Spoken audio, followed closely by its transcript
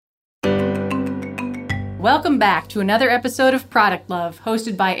Welcome back to another episode of Product Love,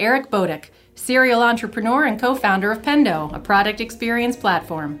 hosted by Eric Bodick, serial entrepreneur and co-founder of Pendo, a product experience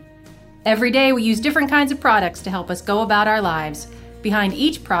platform. Every day we use different kinds of products to help us go about our lives. Behind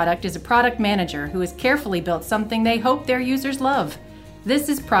each product is a product manager who has carefully built something they hope their users love. This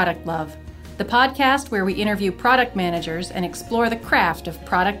is Product Love, the podcast where we interview product managers and explore the craft of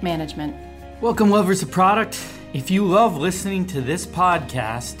product management. Welcome, lovers of product. If you love listening to this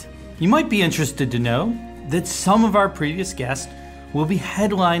podcast, you might be interested to know that some of our previous guests will be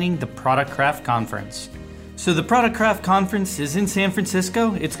headlining the Product Craft Conference. So the Product Craft Conference is in San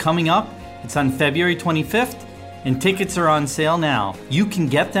Francisco. It's coming up. It's on February 25th, and tickets are on sale now. You can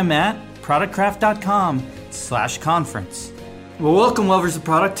get them at productcraft.com/conference. Well, welcome, lovers of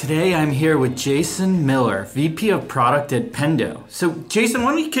product. Today I'm here with Jason Mueller, VP of Product at Pendo. So Jason,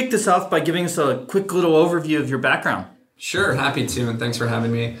 why don't you kick this off by giving us a quick little overview of your background? Sure, happy to, and thanks for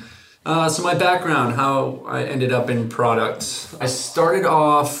having me. So my background, how I ended up in products. I started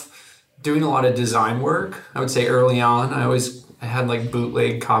off doing a lot of design work. I would say early on, I had like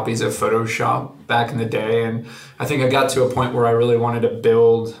bootleg copies of Photoshop back in the day, and I think I got to a point where I really wanted to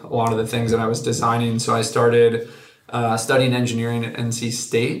build a lot of the things that I was designing. So I started studying engineering at NC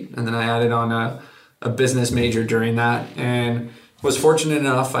State, and then I added on a business major during that, and was fortunate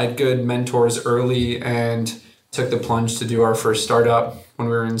enough, I had good mentors early and took the plunge to do our first startup when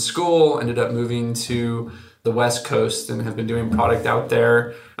we were in school, ended up moving to the West Coast and have been doing product out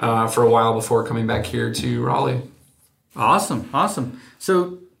there for a while before coming back here to Raleigh. Awesome.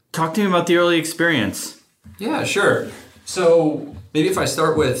 So talk to me about the early experience. Yeah, sure. So maybe if I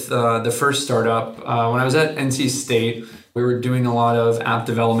start with the first startup, when I was at NC State, we were doing a lot of app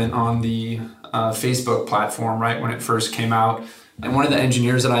development on the Facebook platform, right, when it first came out. And one of the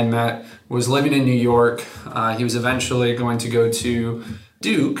engineers that I met was living in New York. He was eventually going to go to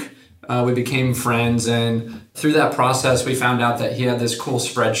Duke. We became friends, and through that process, we found out that he had this cool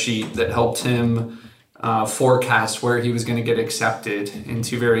spreadsheet that helped him forecast where he was going to get accepted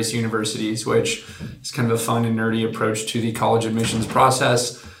into various universities, which is kind of a fun and nerdy approach to the college admissions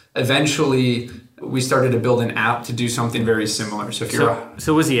process. Eventually, we started to build an app to do something very similar.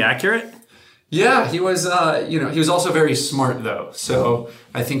 So was he accurate? Yeah, he was. He was also very smart though. So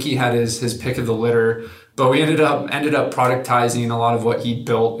I think he had his pick of the litter. But we ended up productizing a lot of what he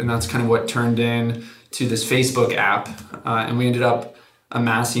built, and that's kind of what turned in to this Facebook app. And we ended up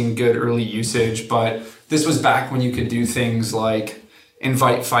amassing good early usage. But this was back when you could do things like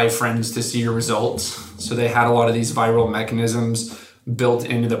invite 5 friends to see your results. So they had a lot of these viral mechanisms built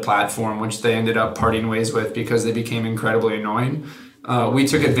into the platform, which they ended up parting ways with because they became incredibly annoying. We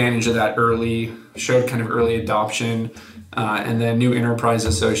took advantage of that early, showed kind of early adoption, and then new enterprise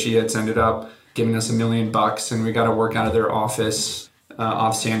associates ended up giving us $1 million, and we got to work out of their office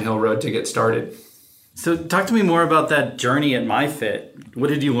off Sand Hill Road to get started. So talk to me more about that journey at MyFit. What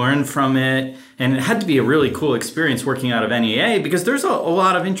did you learn from it? And it had to be a really cool experience working out of NEA because there's a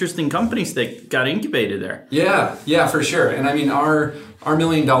lot of interesting companies that got incubated there. Yeah, for sure. And I mean, our $1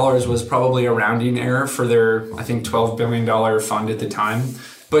 million was probably a rounding error for their, I think, $12 billion fund at the time.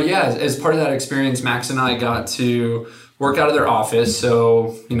 But yeah, as part of that experience, Max and I got to work out of their office.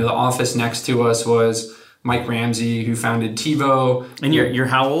 So, the office next to us was Mike Ramsey, who founded TiVo. And you're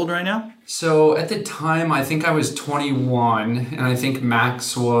how old right now? So at the time, I think I was 21, and I think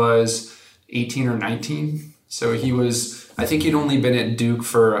Max was 18 or 19. So I think he'd only been at Duke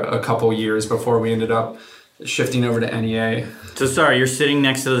for a couple years before we ended up shifting over to NEA. So sorry, you're sitting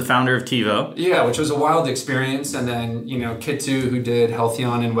next to the founder of TiVo. Yeah, which was a wild experience. And then, Kitu, who did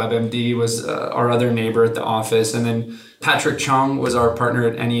Healthion and WebMD, was our other neighbor at the office. And then Patrick Chung was our partner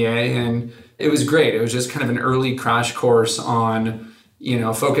at NEA. And it was great. It was just kind of an early crash course on,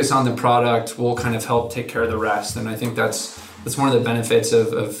 focus on the product. We'll kind of help take care of the rest. And I think that's one of the benefits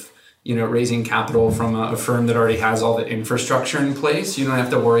of raising capital from a firm that already has all the infrastructure in place. You don't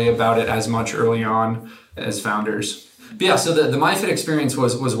have to worry about it as much early on as founders. But yeah, so the MyFit experience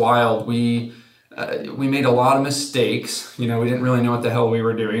was wild. We made a lot of mistakes. We didn't really know what the hell we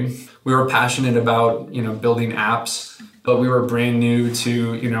were doing. We were passionate about, building apps, but we were brand new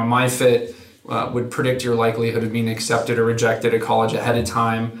to, MyFit would predict your likelihood of being accepted or rejected at college ahead of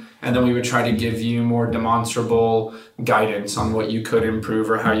time. And then we would try to give you more demonstrable guidance on what you could improve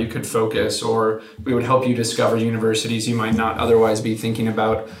or how you could focus, or we would help you discover universities you might not otherwise be thinking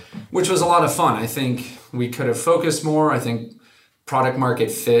about, which was a lot of fun. I think we could have focused more. I think product market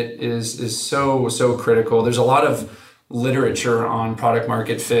fit is so critical. There's a lot of literature on product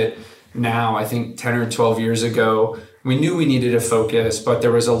market fit now. I think 10 or 12 years ago, we knew we needed a focus, but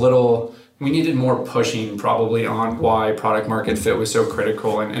there was a little we needed more pushing probably on why product market fit was so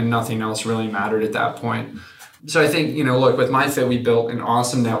critical, and nothing else really mattered at that point. So I think, look, with MyFit, we built an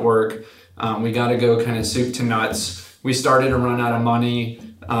awesome network. We got to go kind of soup to nuts. We started to run out of money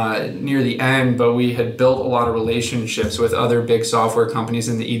near the end, but we had built a lot of relationships with other big software companies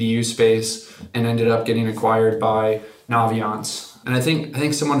in the EDU space and ended up getting acquired by Naviance. And I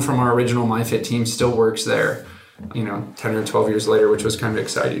think someone from our original MyFit team still works there, 10 or 12 years later, which was kind of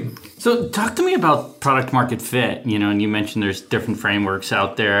exciting. So talk to me about product market fit, and you mentioned there's different frameworks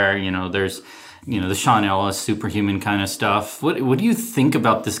out there, there's the Sean Ellis superhuman kind of stuff. What do you think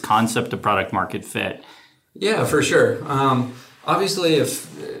about this concept of product market fit? Yeah, for sure. Obviously,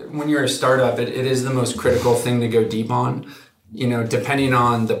 when you're a startup, it is the most critical thing to go deep on. Depending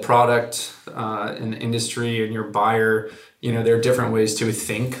on the product and the industry and your buyer, there are different ways to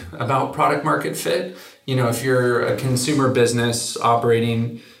think about product market fit. If you're a consumer business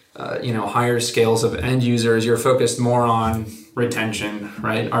operating, higher scales of end users, you're focused more on retention,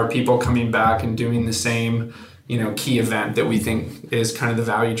 right? Are people coming back and doing the same, key event that we think is kind of the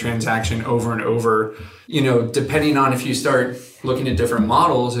value transaction over and over? Depending on if you start looking at different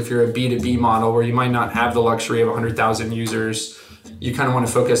models, if you're a B2B model where you might not have the luxury of 100,000 users, you kind of want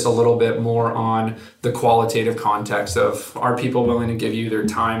to focus a little bit more on the qualitative context of, are people willing to give you their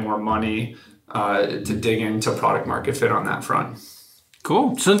time or money to dig into product market fit on that front?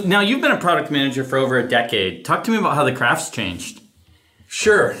 Cool. So now you've been a product manager for over a decade. Talk to me about how the craft's changed.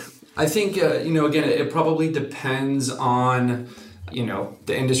 Sure. I think, again, it probably depends on,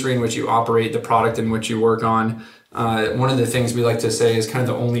 the industry in which you operate, the product in which you work on. One of the things we like to say is kind of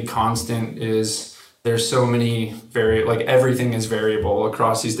the only constant is there's so many everything is variable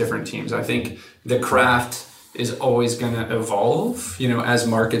across these different teams. I think the craft is always going to evolve, as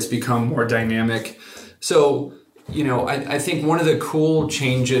markets become more dynamic. So, I think one of the cool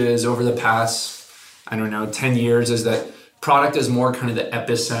changes over the past, 10 years is that product is more kind of the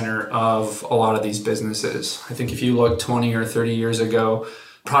epicenter of a lot of these businesses. I think if you look 20 or 30 years ago,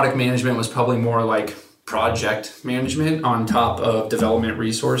 product management was probably more like project management on top of development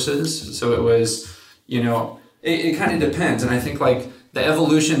resources. So it was, it kind of depends. And I think the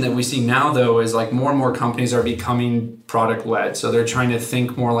evolution that we see now, though, is more and more companies are becoming product led. So they're trying to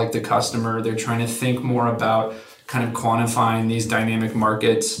think more like the customer. They're trying to think more about kind of quantifying these dynamic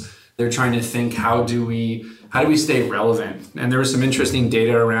markets. They're trying to think, how do we stay relevant? And there was some interesting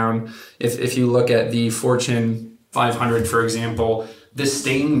data around, if you look at the Fortune 500, for example, the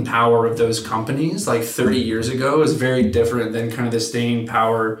staying power of those companies 30 years ago is very different than kind of the staying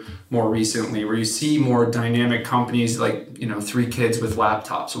power more recently, where you see more dynamic companies three kids with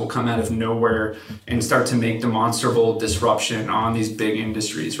laptops will come out of nowhere and start to make demonstrable disruption on these big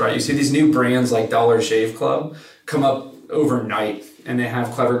industries, right? You see these new brands like Dollar Shave Club come up overnight, and they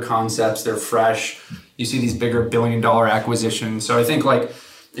have clever concepts, they're fresh. You see these bigger billion-dollar acquisitions. So I think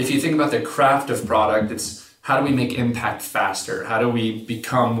if you think about the craft of product, it's how do we make impact faster? How do we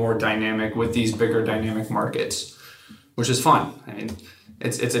become more dynamic with these bigger dynamic markets? Which is fun.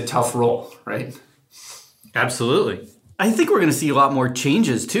 It's a tough role, right? Absolutely. I think we're going to see a lot more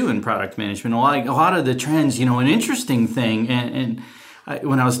changes too in product management. A lot of the trends, an interesting thing, and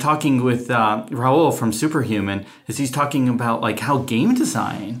when I was talking with Raul from Superhuman, is he's talking about how game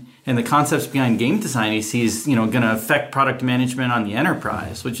design and the concepts behind game design he sees, going to affect product management on the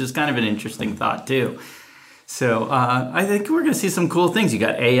enterprise, which is kind of an interesting thought too. So I think we're going to see some cool things. You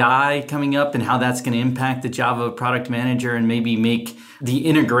got AI coming up and how that's going to impact the job of a product manager and maybe make the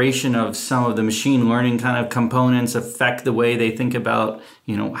integration of some of the machine learning kind of components affect the way they think about,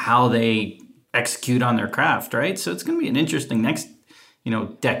 how they execute on their craft, right? So it's going to be an interesting next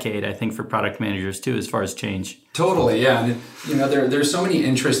decade, I think, for product managers too, as far as change. Totally, yeah. And, there's so many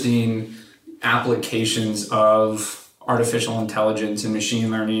interesting applications of artificial intelligence and machine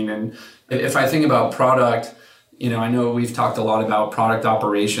learning. And if I think about product, I know we've talked a lot about product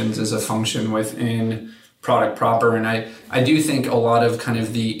operations as a function within product proper. And I do think a lot of kind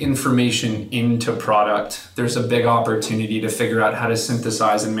of the information into product, there's a big opportunity to figure out how to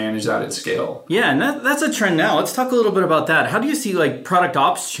synthesize and manage that at scale. Yeah, and that's a trend now. Let's talk a little bit about that. How do you see product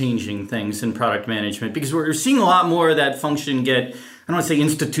ops changing things in product management? Because we're seeing a lot more of that function get, I don't want to say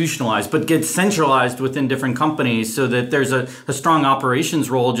institutionalized, but get centralized within different companies so that there's a strong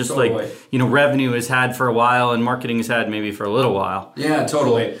operations role, just totally. Revenue has had for a while and marketing has had maybe for a little while. Yeah,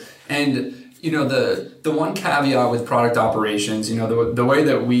 totally. And the one caveat with product operations, the way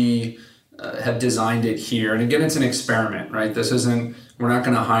that we have designed it here, and again, it's an experiment, right? We're not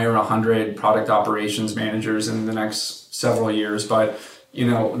going to hire 100 product operations managers in the next several years, but,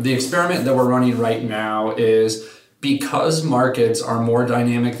 the experiment that we're running right now is because markets are more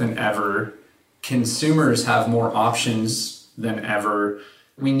dynamic than ever, consumers have more options than ever,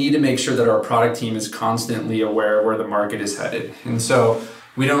 we need to make sure that our product team is constantly aware of where the market is headed. And so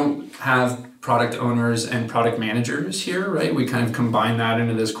we don't have product owners and product managers here, right? We kind of combine that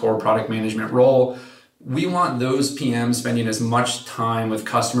into this core product management role. We want those PMs spending as much time with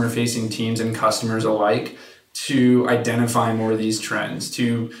customer-facing teams and customers alike to identify more of these trends,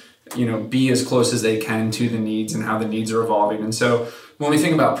 to be as close as they can to the needs and how the needs are evolving. And so when we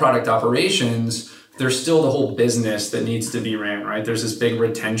think about product operations, there's still the whole business that needs to be ran, right? There's this big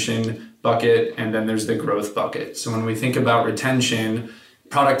retention bucket, and then there's the growth bucket. So when we think about retention,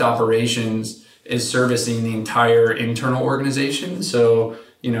 product operations is servicing the entire internal organization. So,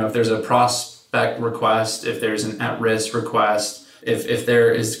 if there's a prospect request, if there's an at-risk request, if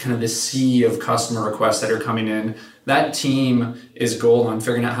there is kind of this sea of customer requests that are coming in, that team is gold on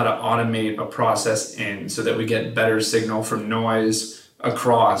figuring out how to automate a process in so that we get better signal from noise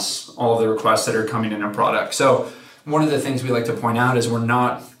across all of the requests that are coming in a product. So one of the things we like to point out is we're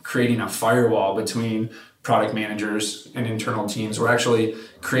not creating a firewall between product managers and internal teams. We're actually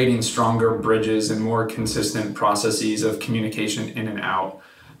creating stronger bridges and more consistent processes of communication in and out.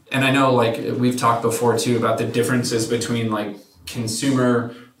 And I know we've talked before too about the differences between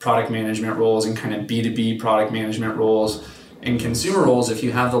consumer product management roles and kind of B2B product management roles. In consumer roles, if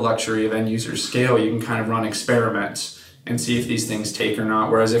you have the luxury of end user scale, you can kind of run experiments and see if these things take or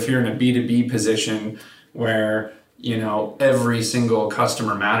not. Whereas if you're in a B2B position where every single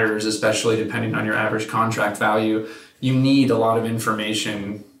customer matters, especially depending on your average contract value, you need a lot of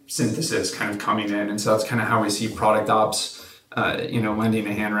information synthesis kind of coming in. And so that's kind of how we see product ops, lending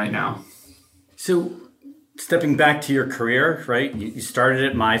a hand right now. So stepping back to your career, right? You started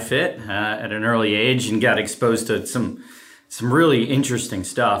at MyFit at an early age and got exposed to some really interesting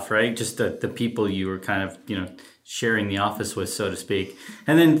stuff, right? Just the people you were kind of, sharing the office with, so to speak.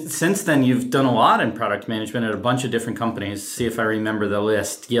 And then since then, you've done a lot in product management at a bunch of different companies. See if I remember the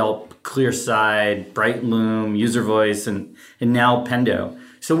list: Yelp, Clearside, Brightloom, User Voice, and now Pendo.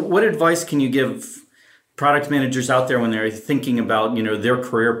 So what advice can you give product managers out there when they're thinking about, their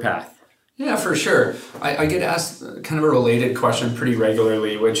career path? Yeah, for sure. I get asked kind of a related question pretty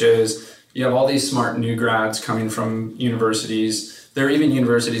regularly, which is you have all these smart new grads coming from universities. There are even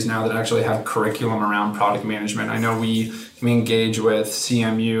universities now that actually have curriculum around product management. I know we engage with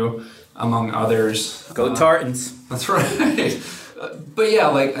CMU, among others. Go Tartans. That's right. But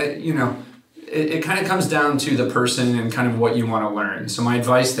yeah, it kind of comes down to the person and kind of what you want to learn. So my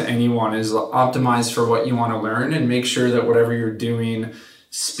advice to anyone is optimize for what you want to learn and make sure that whatever you're doing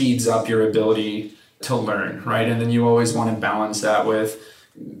speeds up your ability to learn, right? And then you always want to balance that with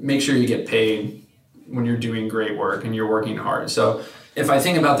make sure you get paid when you're doing great work and you're working hard. So if I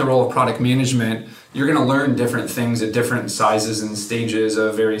think about the role of product management, you're going to learn different things at different sizes and stages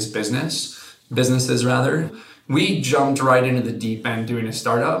of various businesses rather. We jumped right into the deep end doing a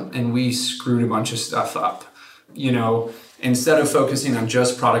startup and we screwed a bunch of stuff up. Instead of focusing on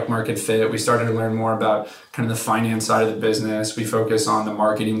just product market fit, we started to learn more about kind of the finance side of the business. We focus on the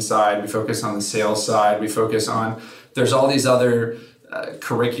marketing side. We focus on the sales side. We focus on, there's all these other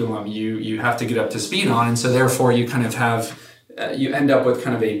curriculum you have to get up to speed on. And so therefore you kind of have, you end up with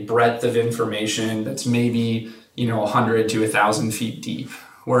kind of a breadth of information that's maybe, 100 to 1,000 feet deep.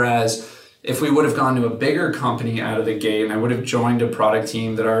 Whereas if we would have gone to a bigger company out of the gate and I would have joined a product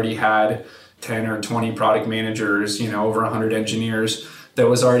team that already had 10 or 20 product managers, over 100 engineers, that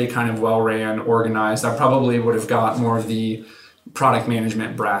was already kind of well ran, organized, I probably would have got more of the product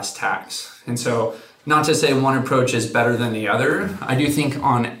management brass tacks. And so not to say one approach is better than the other. I do think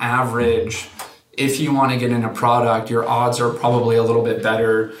on average, if you want to get in a product, your odds are probably a little bit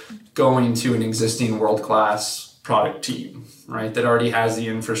better going to an existing world-class product team, right? That already has the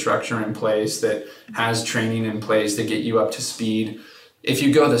infrastructure in place, that has training in place to get you up to speed. If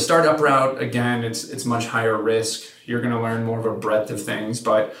you go the startup route, again, it's much higher risk. You're going to learn more of a breadth of things,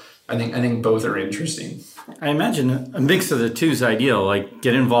 but I think both are interesting. I imagine a mix of the two is ideal.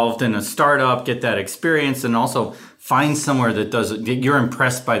 Get involved in a startup, get that experience, and also find somewhere that you're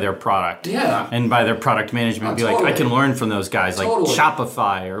impressed by their product. Yeah. And by their product management. Be totally. I can learn from those guys, Totally. like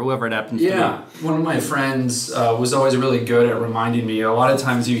Shopify or whoever it happens to be. Yeah. One of my friends was always really good at reminding me, a lot of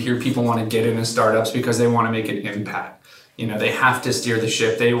times you hear people want to get into startups because they want to make an impact. They have to steer the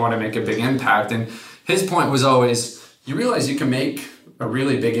ship. They want to make a big impact. And his point was always, you realize you can make a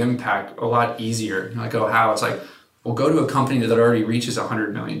really big impact a lot easier. You're like, oh, how? It's like, well, go to a company that already reaches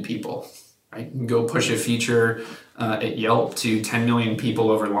 100 million people, right? You can go push a feature at Yelp to 10 million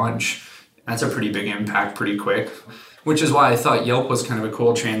people over lunch. That's a pretty big impact pretty quick, which is why I thought Yelp was kind of a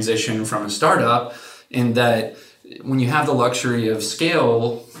cool transition from a startup, in that when you have the luxury of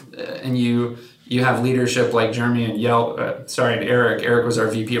scale and you You have leadership like Jeremy and and Eric. Eric was our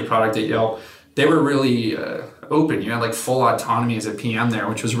VP of product at Yelp. They were really open. You had like full autonomy as a PM there,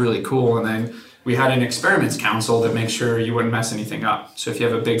 which was really cool. And then we had an experiments council that makes sure you wouldn't mess anything up. So if you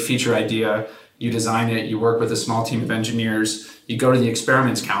have a big feature idea, you design it, you work with a small team of engineers, you go to the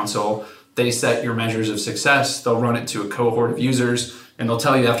experiments council, they set your measures of success, they'll run it to a cohort of users, and they'll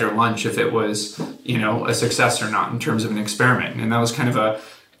tell you after lunch if it was, a success or not in terms of an experiment. And that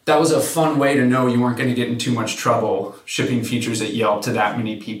was a fun way to know you weren't going to get in too much trouble shipping features at Yelp to that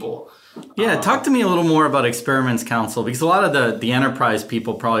many people. Yeah, talk to me a little more about Experiments Council, because a lot of the enterprise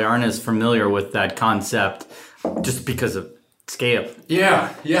people probably aren't as familiar with that concept just because of scale.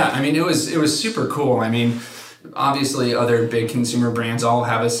 Yeah. I mean, it was super cool. I mean, obviously other big consumer brands all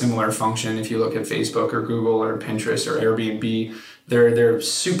have a similar function. If you look at Facebook or Google or Pinterest or Airbnb, they're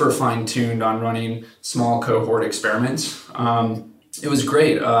super fine-tuned on running small cohort experiments. It was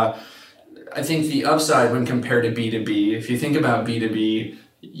great. I think the upside when compared to B2B, if you think about B2B,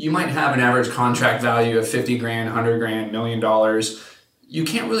 you might have an average contract value of 50 grand, 100 grand, $1 million. You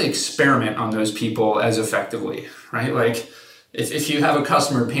can't really experiment on those people as effectively, right? Like if you have a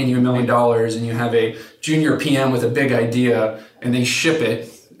customer paying you $1 million and you have a junior PM with a big idea and they ship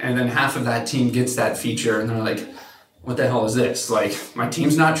it, and then half of that team gets that feature and they're like, what the hell is this? Like, my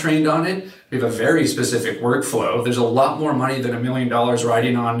team's not trained on it. We have a very specific workflow. There's a lot more money than $1 million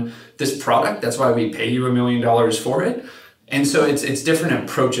riding on this product. That's why we pay you $1 million for it. And so it's different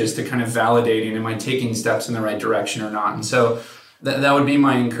approaches to kind of validating, am I taking steps in the right direction or not? And so that would be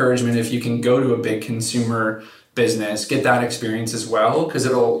my encouragement. If you can go to a big consumer business, get that experience as well, because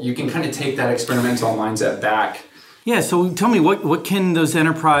you can kind of take that experimental mindset back. Yeah, so tell me, what can those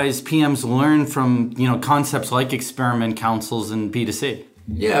enterprise PMs learn from concepts like experiment councils and B2C?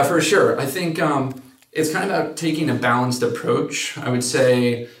 Yeah, for sure. I think it's kind of about taking a balanced approach. I would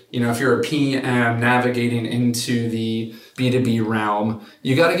say, if you're a PM navigating into the B2B realm,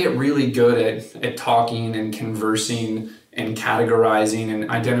 you got to get really good at talking and conversing and categorizing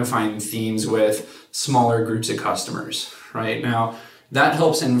and identifying themes with smaller groups of customers, right? Now, that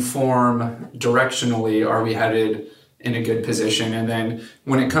helps inform directionally, are we headed in a good position? And then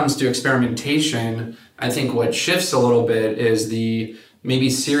when it comes to experimentation, I think what shifts a little bit is the maybe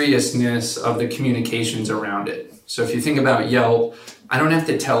seriousness of the communications around it. So if you think about Yelp, I don't have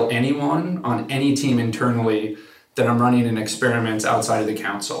to tell anyone on any team internally that I'm running an experiment outside of the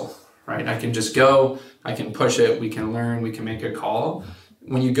council, right? I can just go, I can push it, we can learn, we can make a call.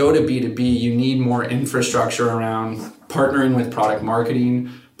 When you go to B2B, you need more infrastructure around partnering with product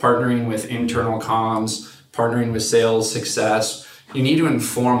marketing, partnering with internal comms, partnering with sales success. You need to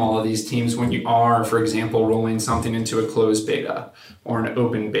inform all of these teams when you are, for example, rolling something into a closed beta or an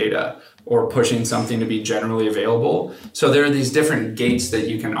open beta or pushing something to be generally available. So there are these different gates that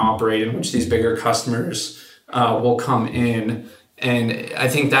you can operate in which these bigger customers will come in. And I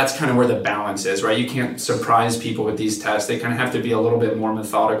think that's kind of where the balance is, right? You can't surprise people with these tests. They kind of have to be a little bit more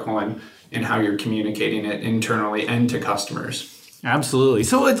methodical in how you're communicating it internally and to customers. Absolutely.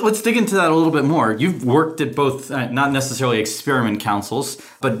 So let's dig into that a little bit more. You've worked at both, not necessarily experiment councils,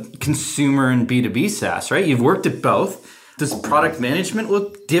 but consumer and B2B SaaS, right? You've worked at both. Does product management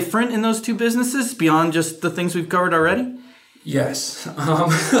look different in those two businesses beyond just the things we've covered already? Yes,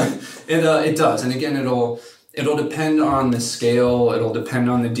 it does. And again, it'll depend on the scale. It'll depend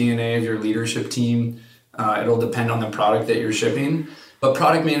on the DNA of your leadership team. It'll depend on the product that you're shipping. But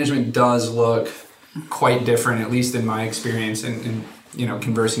product management does look quite different, at least in my experience and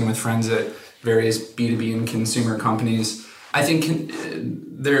conversing with friends at various B2B and consumer companies. I think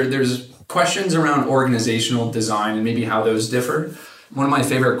there's questions around organizational design and maybe how those differ. One of my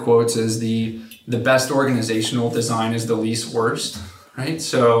favorite quotes is the best organizational design is the least worst, right?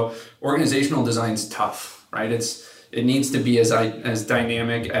 So organizational design is tough, right? It needs to be as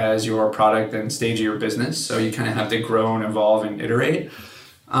dynamic as your product and stage of your business. So you kind of have to grow and evolve and iterate.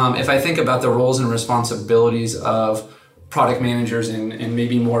 If I think about the roles and responsibilities of product managers in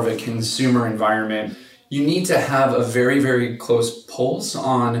maybe more of a consumer environment, you need to have a very, very close pulse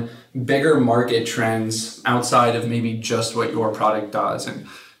on bigger market trends outside of maybe just what your product does. And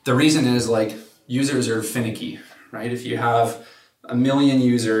the reason is users are finicky, right? If you have 1 million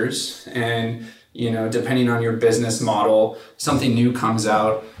users and, depending on your business model, something new comes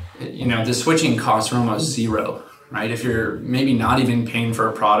out, the switching costs are almost zero, right? If you're maybe not even paying for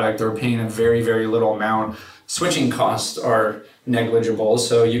a product or paying a very, very little amount, switching costs are negligible.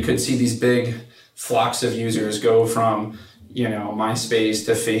 So you could see these big flocks of users go from, MySpace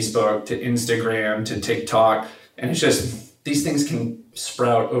to Facebook to Instagram to TikTok. And it's just, these things can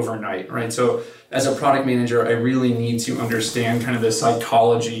sprout overnight, right? So as a product manager, I really need to understand kind of the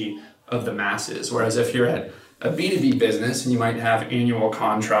psychology of the masses. Whereas if you're at a B2B business and you might have annual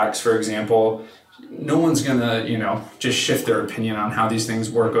contracts, for example, no one's going to, just shift their opinion on how these things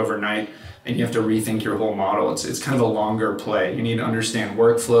work overnight, and you have to rethink your whole model. It's kind of a longer play. You need to understand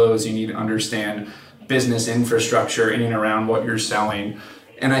workflows. You need to understand business infrastructure in and around what you're selling.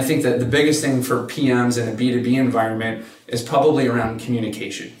 And I think that the biggest thing for PMs in a B2B environment is probably around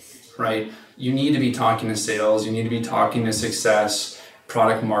communication, right? You need to be talking to sales. You need to be talking to success,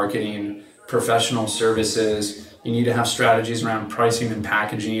 product marketing, professional services. You need to have strategies around pricing and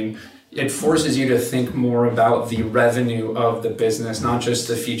packaging. It forces you to think more about the revenue of the business, not just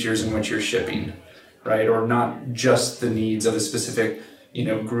the features in which you're shipping, right? Or not just the needs of a specific,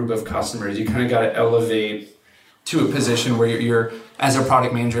 group of customers. You kind of got to elevate to a position where you're, as a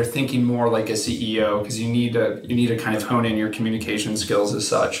product manager, thinking more like a CEO, because you need to kind of hone in your communication skills as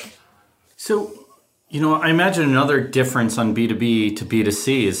such. So, I imagine another difference on B2B to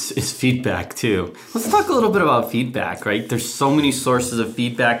B2C is feedback too. Let's talk a little bit about feedback, right? There's so many sources of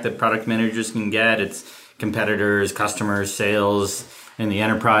feedback that product managers can get. It's competitors, customers, sales. In the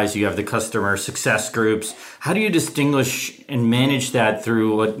enterprise, you have the customer success groups. How do you distinguish and manage that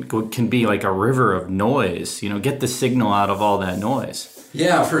through what can be like a river of noise? Get the signal out of all that noise.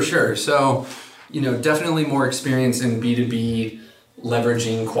 Yeah, for sure. So, definitely more experience in B2B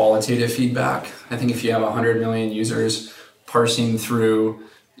leveraging qualitative feedback. I think if you have 100 million users parsing through,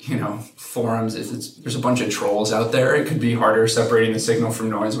 forums, there's a bunch of trolls out there. It could be harder separating the signal from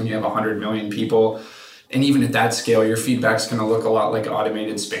noise when you have 100 million people. And even at that scale, your feedback's going to look a lot like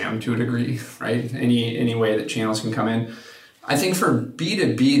automated spam to a degree, right? Any way that channels can come in. I think for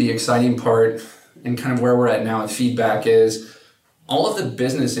B2B, the exciting part and kind of where we're at now with feedback is all of the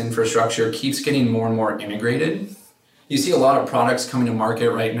business infrastructure keeps getting more and more integrated. You see a lot of products coming to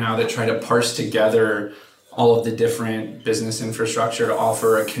market right now that try to parse together all of the different business infrastructure to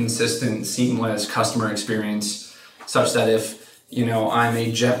offer a consistent, seamless customer experience, such that if, I'm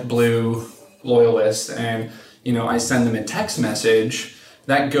a JetBlue loyalist and, I send them a text message,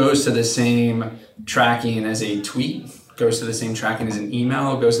 that goes to the same tracking as a tweet, goes to the same tracking as an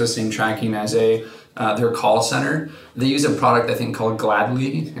email, goes to the same tracking as their call center. They use a product, I think, called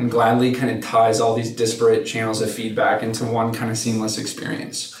Gladly, and Gladly kind of ties all these disparate channels of feedback into one kind of seamless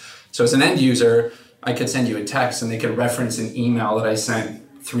experience. So as an end user, I could send you a text and they could reference an email that I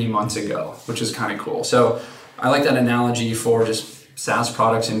sent 3 months ago, which is kind of cool. So I like that analogy for just SaaS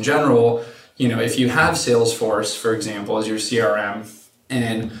products in general. If you have Salesforce, for example, as your CRM,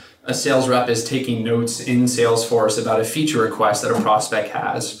 and a sales rep is taking notes in Salesforce about a feature request that a prospect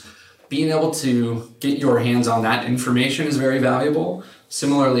has, being able to get your hands on that information is very valuable.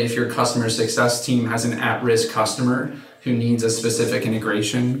 Similarly, if your customer success team has an at-risk customer who needs a specific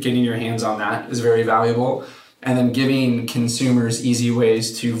integration, getting your hands on that is very valuable. And then giving consumers easy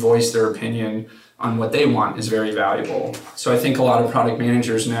ways to voice their opinion on what they want is very valuable. So I think a lot of product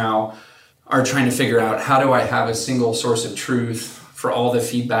managers now are trying to figure out, how do I have a single source of truth for all the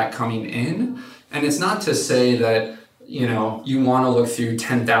feedback coming in? And it's not to say that, you want to look through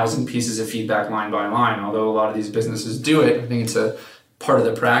 10,000 pieces of feedback line by line, although a lot of these businesses do it. I think it's a part of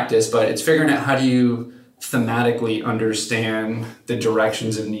the practice, but it's figuring out how do you thematically understand the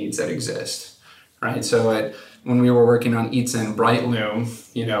directions of needs that exist, right? So when we were working on Eats and Brightloom,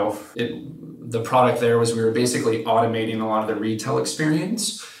 the product there was we were basically automating a lot of the retail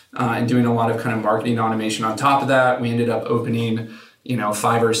experience and doing a lot of kind of marketing automation on top of that. We ended up opening,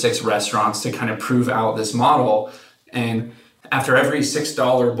 5 or 6 restaurants to kind of prove out this model. And after every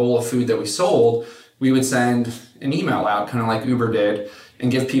 $6 bowl of food that we sold, we would send an email out, kind of like Uber did,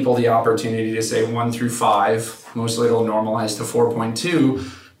 and give people the opportunity to say 1 through 5. Mostly it'll normalize to 4.2.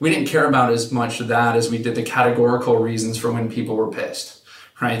 We didn't care about as much of that as we did the categorical reasons for when people were pissed,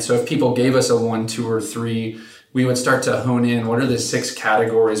 right? So if people gave us a 1, 2, or 3, we would start to hone in what are the 6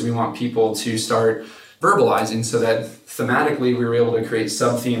 categories we want people to start verbalizing, so that thematically we were able to create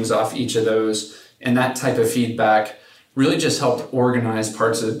sub-themes off each of those. And that type of feedback really just helped organize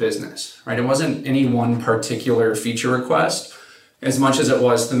parts of the business, right? It wasn't any one particular feature request as much as it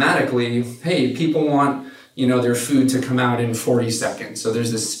was thematically, hey, people want, their food to come out in 40 seconds. So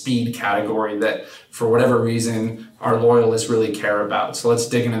there's this speed category that for whatever reason our loyalists really care about. So let's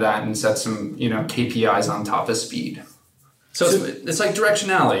dig into that and set some, KPIs on top of speed. So it's like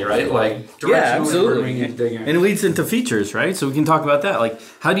directionality, right? Like directionally, yeah, absolutely. Where do we dig in? And it leads into features, right? So we can talk about that. Like,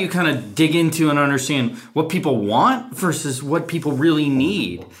 how do you kind of dig into and understand what people want versus what people really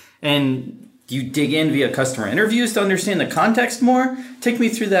need? And do you dig in via customer interviews to understand the context more? Take me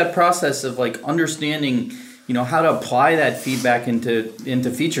through that process of like understanding, how to apply that feedback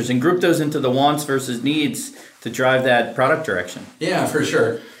into features and group those into the wants versus needs to drive that product direction. Yeah, for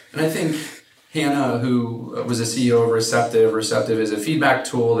sure. And I think Hannah, who was a CEO of Receptive is a feedback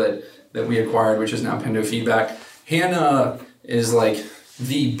tool that we acquired, which is now Pendo Feedback. Hannah is like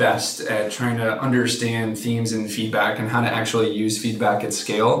the best at trying to understand themes in feedback and how to actually use feedback at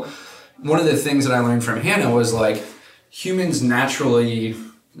scale. One of the things that I learned from Hannah was like humans naturally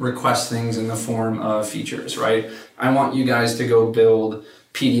request things in the form of features, right? I want you guys to go build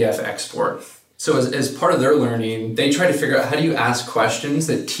PDF export. So as part of their learning, they try to figure out how do you ask questions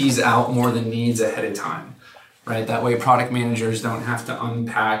that tease out more the needs ahead of time, right? That way product managers don't have to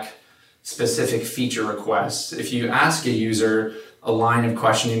unpack specific feature requests. If you ask a user a line of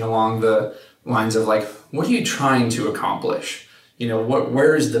questioning along the lines of like, what are you trying to accomplish? You know,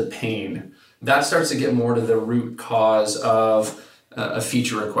 where is the pain? That starts to get more to the root cause of a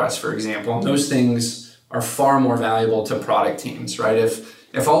feature request, for example. And those things are far more valuable to product teams, right?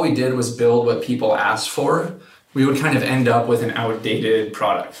 If all we did was build what people asked for, we would kind of end up with an outdated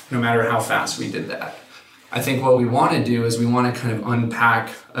product, no matter how fast we did that. I think what we want to do is we want to kind of unpack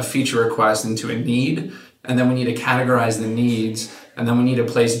a feature request into a need, and then we need to categorize the needs, and then we need to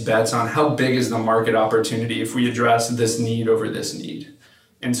place bets on how big is the market opportunity if we address this need over this need.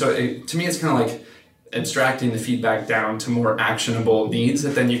 And so to me, it's kind of like abstracting the feedback down to more actionable needs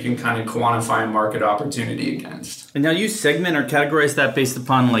that then you can kind of quantify a market opportunity against. And now you segment or categorize that based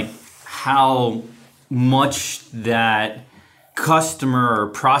upon like how much that customer or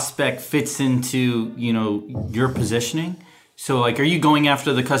prospect fits into, you know, your positioning. So like, are you going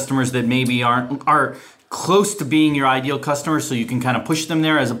after the customers that maybe are close to being your ideal customer so you can kind of push them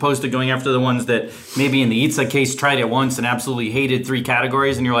there, as opposed to going after the ones that maybe in the Eatsa case tried it once and absolutely hated 3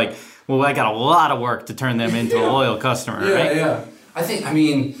 categories and you're like, well, I got a lot of work to turn them into a loyal customer, right? Yeah. I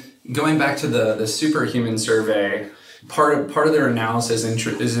mean, going back to the superhuman survey, part of their analysis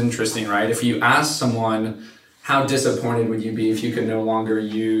is interesting, right? If you ask someone, how disappointed would you be if you could no longer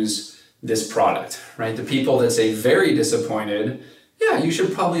use this product, right? The people that say very disappointed, yeah, you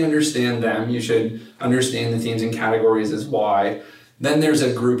should probably understand them. You should understand the themes and categories as why. Then there's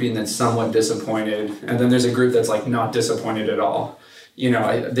a grouping that's somewhat disappointed, and then there's a group that's like not disappointed at all. You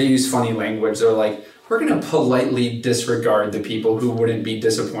know, they use funny language. They're like, we're going to politely disregard the people who wouldn't be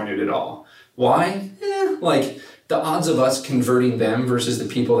disappointed at all. Why? Like the odds of us converting them versus the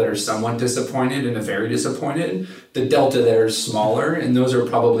people that are somewhat disappointed and very disappointed, the delta there is smaller, and those are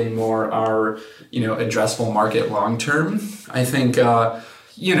probably more our, you know, addressable market long term. I think, I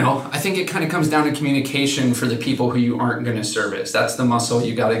think it kind of comes down to communication for the people who you aren't going to service. That's the muscle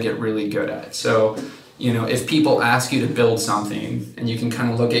you got to get really good at. So, you know, if people ask you to build something and you can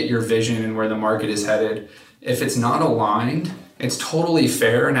kind of look at your vision and where the market is headed, if it's not aligned, it's totally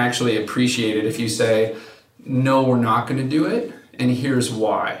fair and actually appreciated if you say, no, we're not going to do it, and here's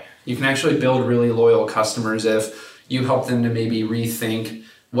why. You can actually build really loyal customers if you help them to maybe rethink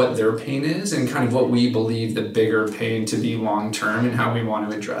what their pain is and kind of what we believe the bigger pain to be long term and how we want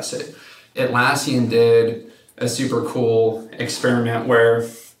to address it. Atlassian did a super cool experiment where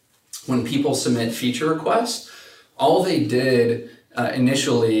when people submit feature requests, all they did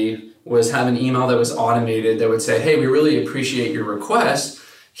initially was have an email that was automated that would say, hey, we really appreciate your request.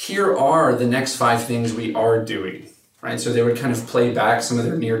 Here are the next 5 things we are doing, right? So they would kind of play back some of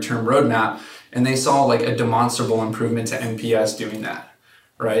their near-term roadmap, and they saw like a demonstrable improvement to NPS doing that,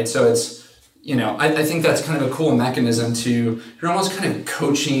 right? So it's, you know, I think that's kind of a cool mechanism you're almost kind of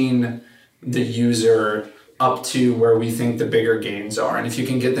coaching the user up to where we think the bigger gains are. And if you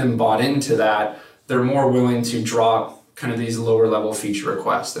can get them bought into that, they're more willing to drop kind of these lower level feature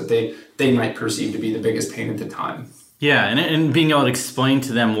requests that they might perceive to be the biggest pain at the time. Yeah, and being able to explain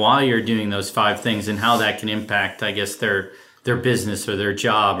to them why you're doing those 5 things and how that can impact, I guess, their business or their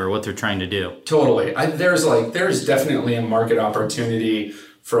job or what they're trying to do. Totally. There's definitely a market opportunity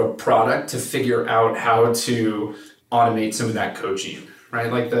for a product to figure out how to automate some of that coaching,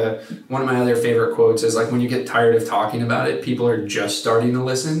 right? Like one of my other favorite quotes is like, when you get tired of talking about it, people are just starting to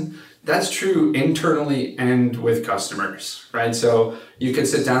listen. That's true internally and with customers, right? So you could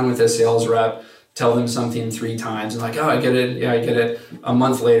sit down with a sales rep, tell them something 3 times and like, oh, I get it. Yeah, I get it. A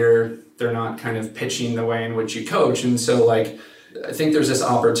month later, they're not kind of pitching the way in which you coach. And so like, I think there's this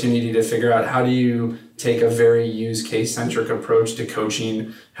opportunity to figure out how do you take a very use case centric approach to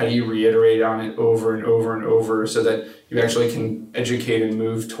coaching? How do you reiterate on it over and over and over so that you actually can educate and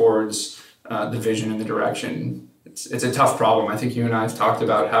move towards the vision and the direction? It's a tough problem. I think you and I have talked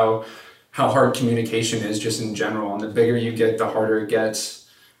about how hard communication is just in general. And the bigger you get, the harder it gets.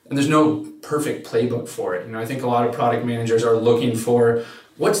 And there's no perfect playbook for it. You know, I think a lot of product managers are looking for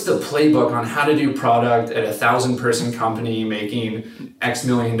what's the playbook on how to do product at 1,000-person company making X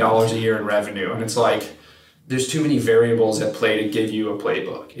million dollars a year in revenue. And it's like, there's too many variables at play to give you a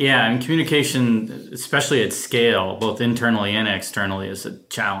playbook. Yeah, and communication, especially at scale, both internally and externally, is a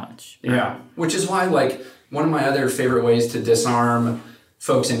challenge. Right? Yeah, which is why like one of my other favorite ways to disarm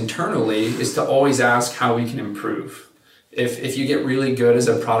folks internally is to always ask how we can improve. If you get really good as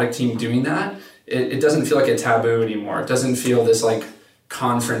a product team doing that, it doesn't feel like a taboo anymore. It doesn't feel this like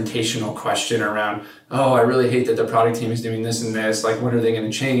confrontational question around, oh, I really hate that the product team is doing this and this. Like, when are they going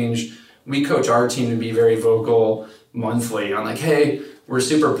to change? We coach our team to be very vocal monthly on like, hey, we're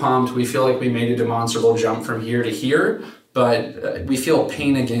super pumped. We feel like we made a demonstrable jump from here to here, but we feel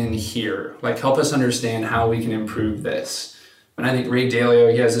pain again here. Like, help us understand how we can improve this. And I think Ray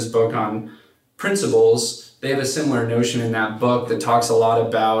Dalio, he has this book on principles. They have a similar notion in that book that talks a lot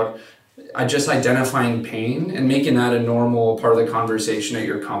about just identifying pain and making that a normal part of the conversation at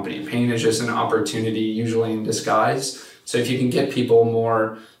your company. Pain is just an opportunity, usually in disguise. So if you can get people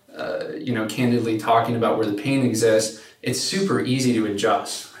more, candidly talking about where the pain exists, it's super easy to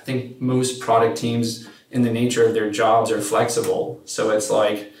adjust. I think most product teams in the nature of their jobs are flexible. So it's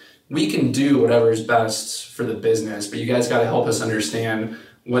like, we can do whatever is best for the business, but you guys got to help us understand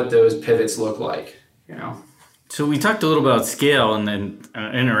what those pivots look like, So we talked a little about scale and then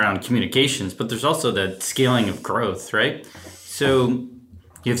in around communications, but there's also the scaling of growth, right? So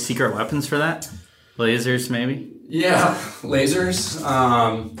you have secret weapons for that? Lasers, maybe? Yeah, lasers.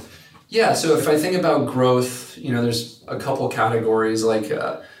 So if I think about growth, there's a couple categories like,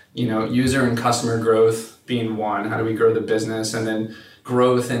 user and customer growth being one. How do we grow the business? And then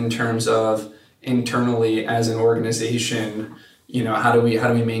growth in terms of internally as an organization. How do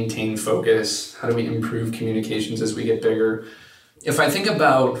we maintain focus? How do we improve communications as we get bigger? If I think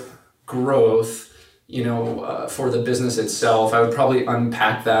about growth, for the business itself, I would probably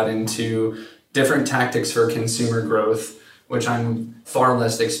unpack that into different tactics for consumer growth, which I'm far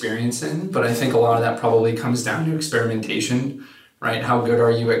less experienced in, but I think a lot of that probably comes down to experimentation, right? How good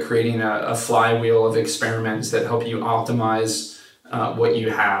are you at creating a flywheel of experiments that help you optimize what you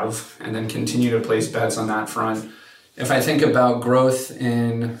have and then continue to place bets on that front? If I think about growth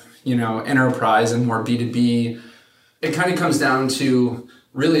in, enterprise and more B2B, it kind of comes down to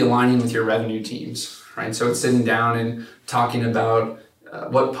really aligning with your revenue teams, right? So it's sitting down and talking about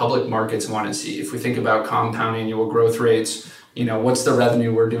what public markets want to see. If we think about compound annual growth rates, what's the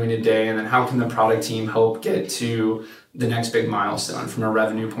revenue we're doing today? And then how can the product team help get to the next big milestone from a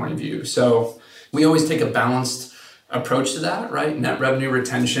revenue point of view? So we always take a balanced approach to that, right? Net revenue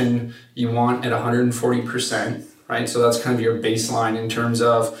retention, you want at 140%. Right? So that's kind of your baseline in terms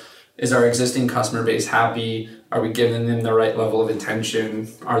of, is our existing customer base happy? Are we giving them the right level of attention?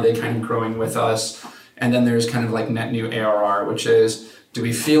 Are they kind of growing with us? And then there's kind of like net new ARR, which is, do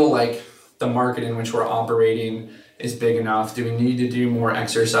we feel like the market in which we're operating is big enough? Do we need to do more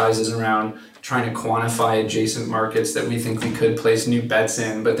exercises around trying to quantify adjacent markets that we think we could place new bets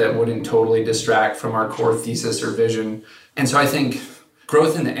in, but that wouldn't totally distract from our core thesis or vision? And so I think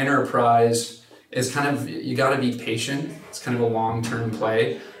growth in the enterprise is kind of, you got to be patient. It's kind of a long-term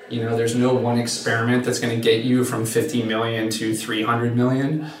play. There's no one experiment that's going to get you from 50 million to 300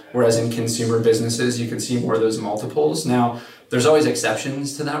 million. Whereas in consumer businesses, you can see more of those multiples. Now, there's always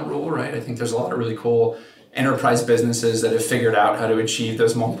exceptions to that rule, right? I think there's a lot of really cool enterprise businesses that have figured out how to achieve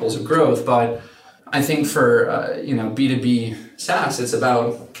those multiples of growth. But I think for, B2B SaaS, it's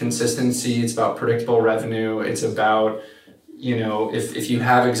about consistency. It's about predictable revenue. It's about, if you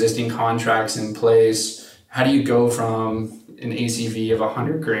have existing contracts in place, how do you go from an ACV of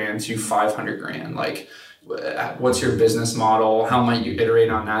 $100,000 to $500,000? Like, what's your business model? How might you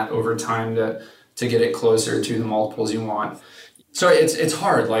iterate on that over time to get it closer to the multiples you want? So it's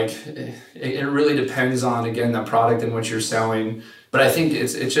hard. Like, it really depends on, again, the product in which you're selling. But I think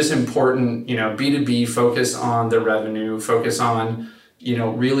it's just important, B2B, focus on the revenue, focus on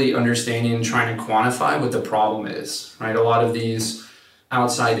really understanding and trying to quantify what the problem is, right? A lot of these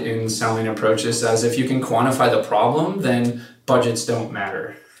outside-in selling approaches says if you can quantify the problem, then budgets don't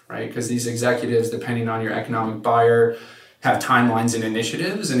matter, right? Because these executives, depending on your economic buyer, have timelines and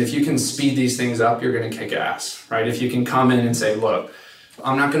initiatives. And if you can speed these things up, you're going to kick ass, right? If you can come in and say, look,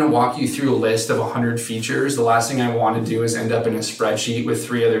 I'm not going to walk you through a list of 100 features. The last thing I want to do is end up in a spreadsheet with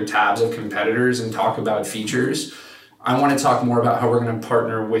 3 other tabs of competitors and talk about features. I want to talk more about how we're going to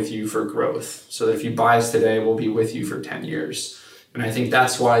partner with you for growth so that if you buy us today, we'll be with you for 10 years. And I think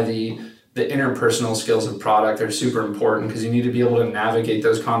that's why the interpersonal skills of product are super important, because you need to be able to navigate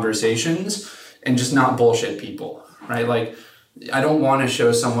those conversations and just not bullshit people, right? Like, I don't want to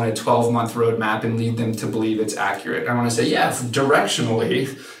show someone a 12-month roadmap and lead them to believe it's accurate. I want to say, yeah,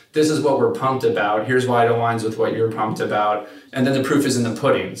 directionally, this is what we're pumped about. Here's why it aligns with what you're pumped about. And then the proof is in the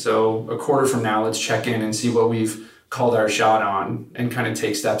pudding. So a quarter from now, let's check in and see what we've called our shot on and kind of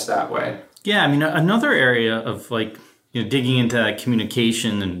take steps that way. Yeah, I mean, another area of digging into that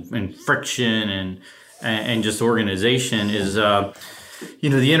communication and friction and just organization is,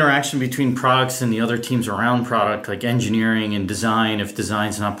 the interaction between products and the other teams around product, like engineering and design, if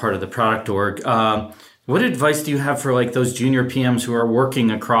design's not part of the product org. What advice do you have for those junior PMs who are working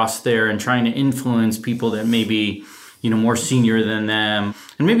across there and trying to influence people that may be, more senior than them?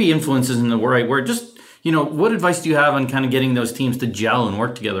 And maybe influence isn't the right word. Just, what advice do you have on kind of getting those teams to gel and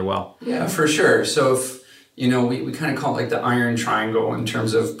work together well? Yeah, for sure. So if, we kind of call it the iron triangle in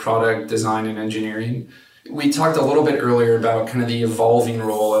terms of product design and engineering. We talked a little bit earlier about kind of the evolving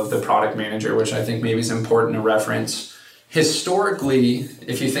role of the product manager, which I think maybe is important to reference. Historically,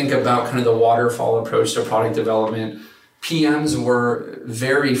 if you think about kind of the waterfall approach to product development, PMs were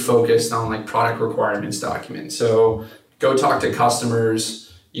very focused on product requirements documents. So go talk to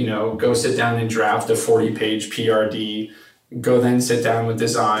customers, go sit down and draft a 40-page PRD, go then sit down with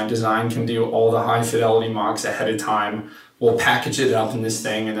design. Design can do all the high fidelity mocks ahead of time. We'll package it up in this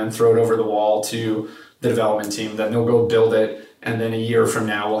thing and then throw it over the wall to the development team. Then they'll go build it. And then a year from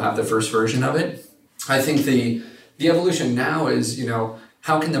now, we'll have the first version of it. I think the evolution now is,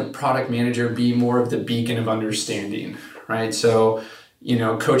 how can the product manager be more of the beacon of understanding, right? So,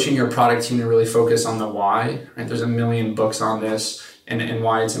 coaching your product team to really focus on the why, right? There's a million books on this and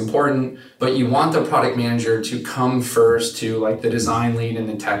why it's important, but you want the product manager to come first to the design lead and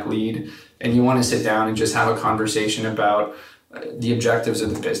the tech lead, and you want to sit down and just have a conversation about the objectives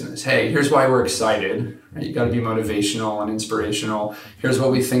of the business. Hey, here's why we're excited, right? You got to be motivational and inspirational. Here's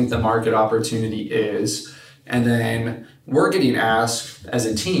what we think the market opportunity is. And then we're getting asked as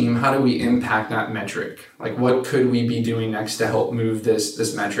a team, how do we impact that metric? What could we be doing next to help move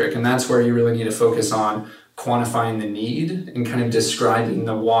this metric? And that's where you really need to focus on quantifying the need and kind of describing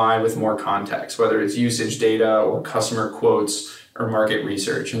the why with more context, whether it's usage data or customer quotes or market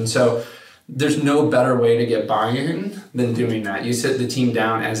research. And so there's no better way to get buy-in than doing that. You sit the team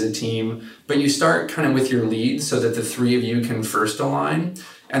down as a team, but you start kind of with your lead so that the three of you can first align.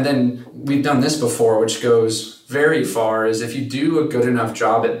 And then we've done this before, which goes very far, is if you do a good enough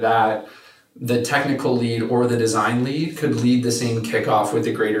job at that, the technical lead or the design lead could lead the same kickoff with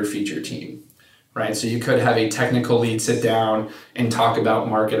the greater feature team, right? So you could have a technical lead sit down and talk about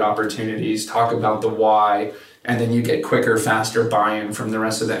market opportunities, talk about the why, and then you get quicker, faster buy-in from the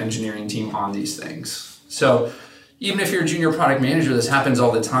rest of the engineering team on these things. So even if you're a junior product manager, this happens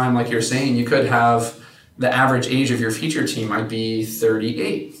all the time. Like you're saying, you could have the average age of your feature team might be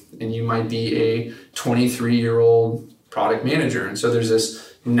 38, and you might be a 23-year-old product manager. And so there's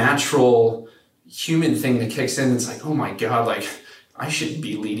this natural human thing that kicks in. It's oh my God, I should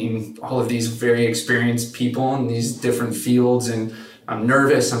be leading all of these very experienced people in these different fields, and I'm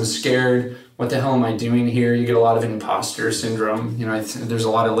nervous, I'm scared. What the hell am I doing here? You get a lot of imposter syndrome. There's a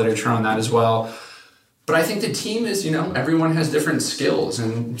lot of literature on that as well. But I think the team is, everyone has different skills,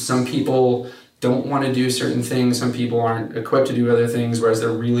 and some people don't want to do certain things. Some people aren't equipped to do other things, whereas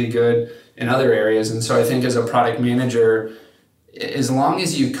they're really good in other areas. And so I think as a product manager, as long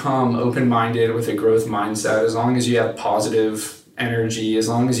as you come open-minded with a growth mindset, as long as you have positive energy, as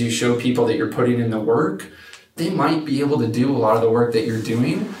long as you show people that you're putting in the work, they might be able to do a lot of the work that you're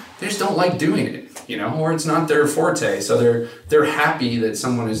doing. They just don't like doing it, or it's not their forte. So they're happy that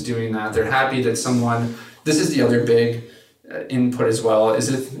someone is doing that. They're happy that this is the other big input as well, is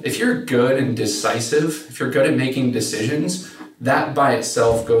if you're good and decisive, if you're good at making decisions, that by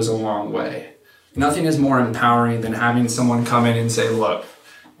itself goes a long way. Nothing is more empowering than having someone come in and say, look,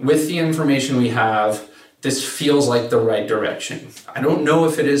 with the information we have, this feels like the right direction. I don't know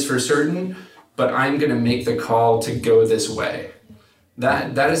if it is for certain, but I'm going to make the call to go this way.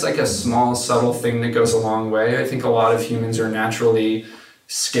 That is a small, subtle thing that goes a long way. I think a lot of humans are naturally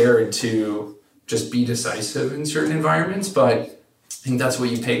scared to just be decisive in certain environments, but I think that's what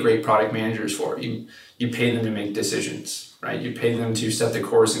you pay great product managers for. You pay them to make decisions, right? You pay them to set the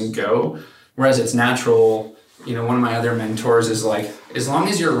course and go. Whereas it's natural, one of my other mentors is as long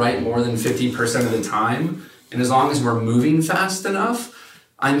as you're right more than 50% of the time, and as long as we're moving fast enough,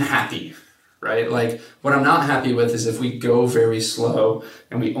 I'm happy, right? What I'm not happy with is if we go very slow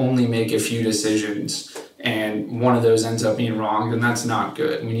and we only make a few decisions and one of those ends up being wrong, then that's not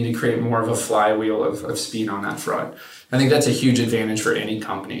good. We need to create more of a flywheel of speed on that front. I think that's a huge advantage for any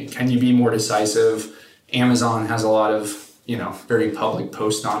company. Can you be more decisive? Amazon has a lot of, very public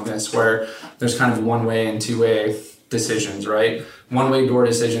posts on this where there's kind of one-way and two-way decisions, right? One-way door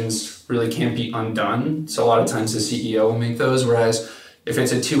decisions really can't be undone. So a lot of times the CEO will make those, whereas if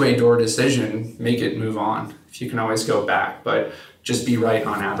it's a two-way door decision, make it move on. If you can always go back, but just be right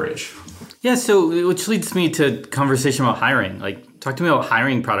on average. Yeah, so which leads me to conversation about hiring. Like, talk to me about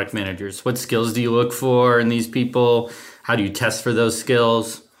hiring product managers. What skills do you look for in these people? How do you test for those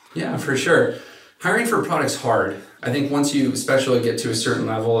skills? Yeah, for sure. Hiring for product's hard. I think once you especially get to a certain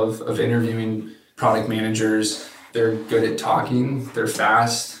level of interviewing product managers, they're good at talking, they're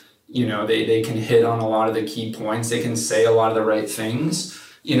fast, they can hit on a lot of the key points, they can say a lot of the right things.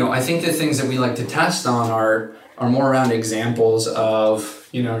 I think the things that we like to test on are more around examples of,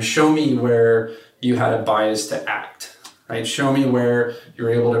 show me where you had a bias to act, right? Show me where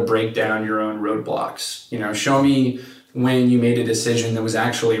you're able to break down your own roadblocks. Show me when you made a decision that was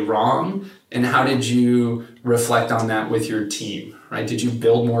actually wrong, and how did you reflect on that with your team, right? Did you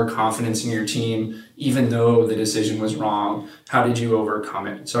build more confidence in your team even though the decision was wrong? How did you overcome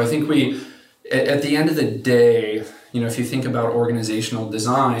it? So I think at the end of the day, if you think about organizational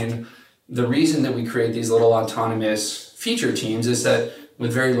design, the reason that we create these little autonomous feature teams is that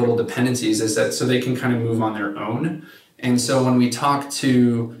with very little dependencies is that so they can kind of move on their own. And so when we talk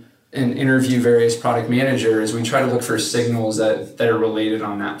to and interview various product managers, we try to look for signals that are related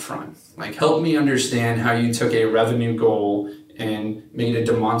on that front. Like, help me understand how you took a revenue goal and made a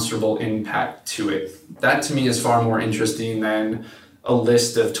demonstrable impact to it. That to me is far more interesting than a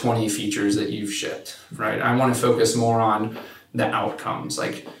list of 20 features that you've shipped, right? I want to focus more on the outcomes.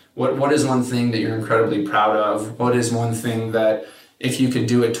 Like, what is one thing that you're incredibly proud of? What is one thing that if you could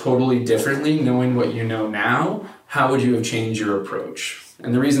do it totally differently, knowing what you know now, how would you have changed your approach?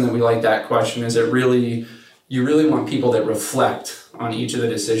 And the reason that we like that question is you really want people that reflect on each of the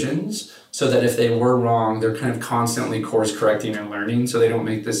decisions so that if they were wrong, they're kind of constantly course correcting and learning so they don't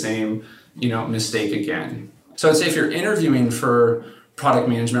make the same, mistake again. So I'd say if you're interviewing for product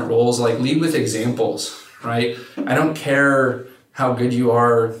management roles, like, lead with examples, right? I don't care how good you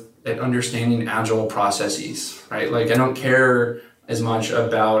are at understanding agile processes, right? Like, I don't care as much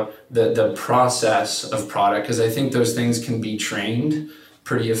about the process of product because I think those things can be trained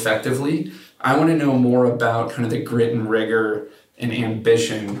pretty effectively. I want to know more about kind of the grit and rigor and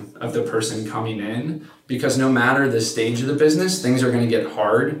ambition of the person coming in, because no matter the stage of the business, things are going to get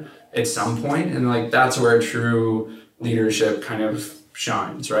hard at some point. And like, that's where true leadership kind of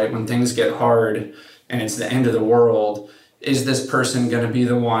shines, right? When things get hard and it's the end of the world, is this person going to be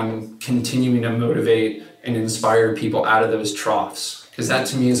the one continuing to motivate and inspire people out of those troughs? Because that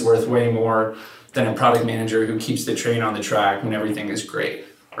to me is worth way more than a product manager who keeps the train on the track when everything is great,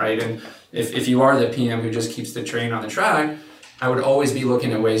 right? And if you are the PM who just keeps the train on the track, I would always be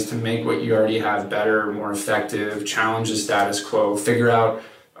looking at ways to make what you already have better, more effective, challenge the status quo, figure out,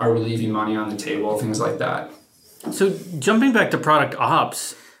 are we leaving money on the table, things like that. So jumping back to product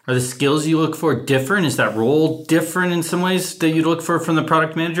ops, are the skills you look for different? Is that role different in some ways that you'd look for from the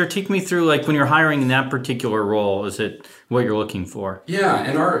product manager? Take me through, like, when you're hiring in that particular role, is it what you're looking for? Yeah,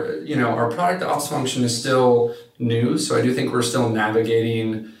 and our product ops function is still new, so I do think we're still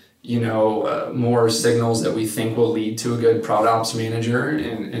navigating, more signals that we think will lead to a good product ops manager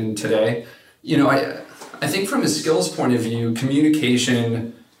in today. I think from a skills point of view,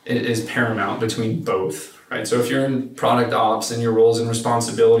 communication is paramount between both. Right. So if you're in product ops and your roles and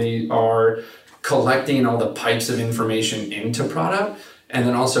responsibility are collecting all the pipes of information into product and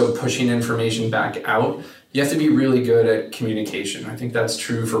then also pushing information back out, you have to be really good at communication. I think that's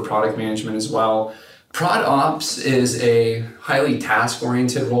true for product management as well. Prod ops is a highly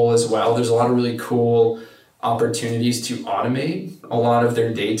task-oriented role as well. There's a lot of really cool opportunities to automate a lot of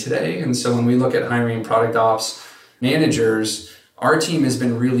their day today. And so when we look at hiring product ops managers, our team has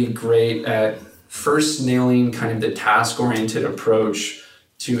been really great at first nailing kind of the task-oriented approach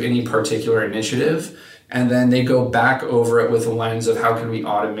to any particular initiative, and then they go back over it with a lens of how can we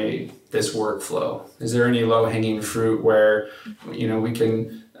automate this workflow? Is there any low-hanging fruit where, we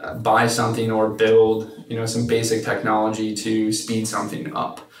can buy something or build, some basic technology to speed something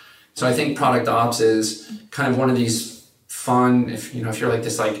up? So I think product ops is kind of one of these fun, if you're like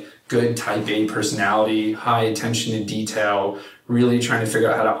this like good type A personality, high attention to detail, really trying to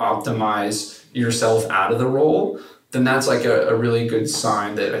figure out how to optimize yourself out of the role, then that's like a really good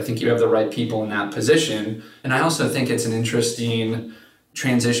sign that I think you have the right people in that position. And I also think it's an interesting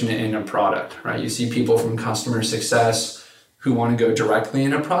transition in a product, right? You see people from customer success who want to go directly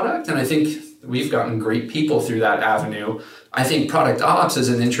in a product. And I think we've gotten great people through that avenue. I think product ops is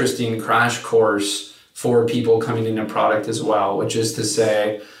an interesting crash course for people coming into product as well, which is to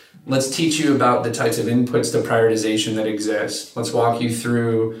say, let's teach you about the types of inputs to prioritization that exist. Let's walk you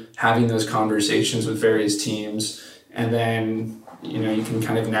through having those conversations with various teams. And then, you can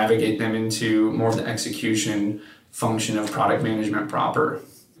kind of navigate them into more of the execution function of product management proper.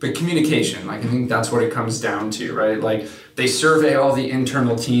 But communication, like I think that's what it comes down to, right? Like they survey all the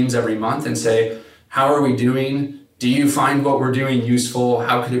internal teams every month and say, how are we doing? Do you find what we're doing useful?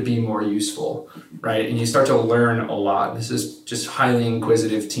 How could it be more useful, right? And you start to learn a lot. This is just a highly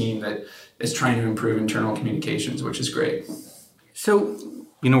inquisitive team that is trying to improve internal communications, which is great. So,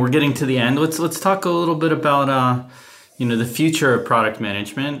 we're getting to the end. Let's talk a little bit about, the future of product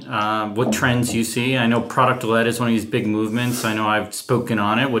management, what trends you see. I know product-led is one of these big movements. I know I've spoken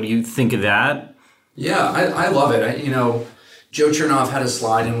on it. What do you think of that? Yeah, I love it. Joe Chernoff had a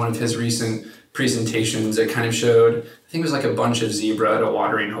slide in one of his recent presentations that kind of showed, I think it was like a bunch of zebra at a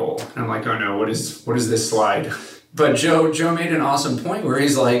watering hole. And I'm like, oh no, what is this slide? But Joe made an awesome point where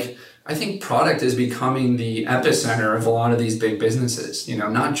he's like, I think product is becoming the epicenter of a lot of these big businesses,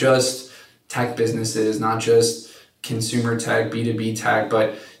 not just tech businesses, not just consumer tech, B2B tech,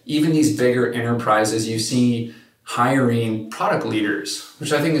 but even these bigger enterprises, you see hiring product leaders,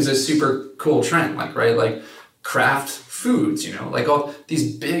 which I think is a super cool trend, like Kraft Foods, like all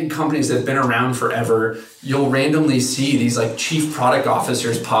these big companies that have been around forever, you'll randomly see these like chief product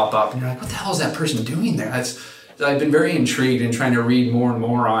officers pop up and you're like, what the hell is that person doing there? I've been very intrigued in trying to read more and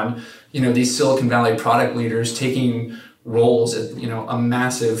more on, these Silicon Valley product leaders taking roles at, a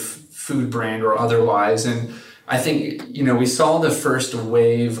massive food brand or otherwise. And I think, we saw the first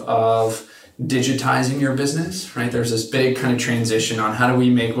wave of digitizing your business, right? There's this big kind of transition on how do we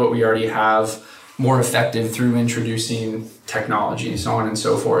make what we already have more effective through introducing technology, so on and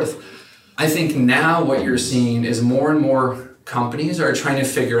so forth. I think now what you're seeing is more and more companies are trying to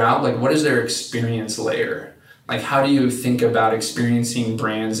figure out, like, what is their experience layer? Like, how do you think about experiencing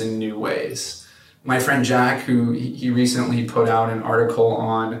brands in new ways? My friend Jack, who he recently put out an article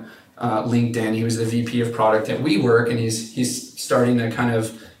on LinkedIn, he was the VP of product at WeWork, and he's starting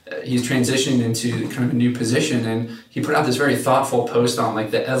to he's transitioning into kind of a new position, and he put out this very thoughtful post on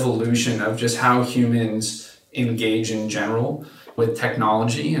like the evolution of just how humans engage in general with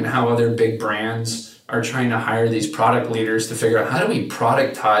technology and how other big brands are trying to hire these product leaders to figure out how do we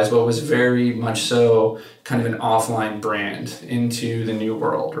productize what was very much so kind of an offline brand into the new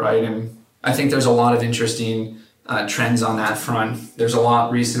world, right? And I think there's a lot of interesting trends on that front. There's a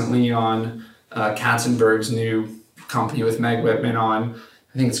lot recently on Katzenberg's new company with Meg Whitman on,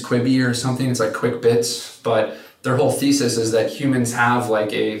 I think it's Quibi or something. It's like Quick Bits, but their whole thesis is that humans have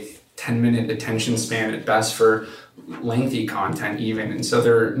like a 10-minute attention span at best for lengthy content even. And so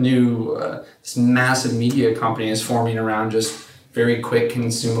their new, this massive media company is forming around just very quick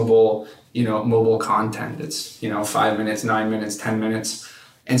consumable, mobile content. It's, 5 minutes, 9 minutes, 10 minutes.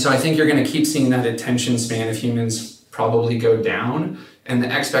 And so I think you're going to keep seeing that attention span of humans probably go down, and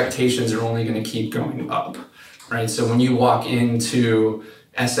the expectations are only going to keep going up, right? So when you walk into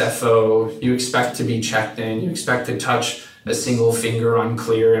SFO, you expect to be checked in, you expect to touch a single finger on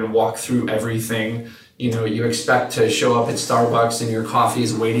clear and walk through everything. You expect to show up at Starbucks and your coffee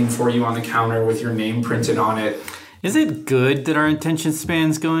is waiting for you on the counter with your name printed on it. Is it good that our attention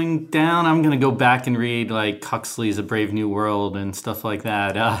span's going down? I'm going to go back and read like Huxley's A Brave New World and stuff like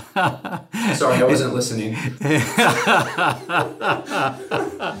that. Sorry, I wasn't listening.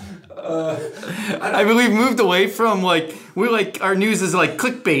 I mean, we've moved away from our news is like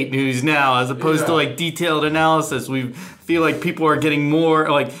clickbait news now, as opposed to like detailed analysis. We feel like people are getting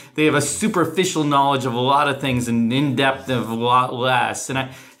more like they have a superficial knowledge of a lot of things and in-depth of a lot less. And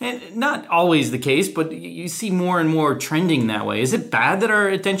not always the case, but you see more and more trending that way. Is it bad that our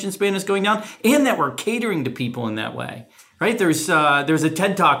attention span is going down and that we're catering to people in that way? Right? There's a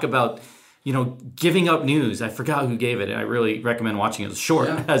TED Talk about giving up news. I forgot who gave it. I really recommend watching it. It's short,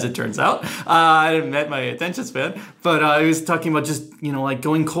 as it turns out. I didn't met my attention span. But I was talking about just, like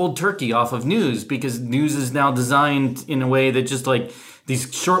going cold turkey off of news, because news is now designed in a way that just like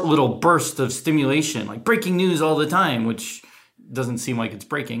these short little bursts of stimulation, like breaking news all the time, which doesn't seem like it's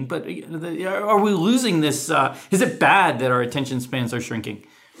breaking. But are we losing this? Is it bad that our attention spans are shrinking?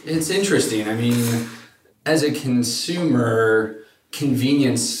 It's interesting. I mean, as a consumer,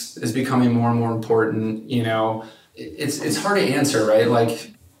 convenience is becoming more and more important. It's hard to answer, right?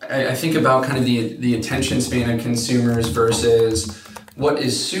 Like I think about kind of the attention span of consumers versus what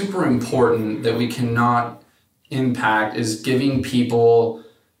is super important that we cannot impact is giving people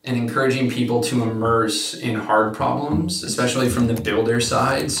and encouraging people to immerse in hard problems, especially from the builder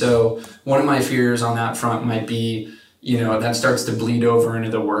side. So one of my fears on that front might be, that starts to bleed over into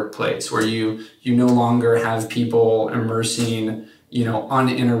the workplace where you no longer have people immersing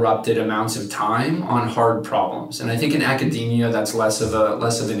uninterrupted amounts of time on hard problems. And I think in academia, that's less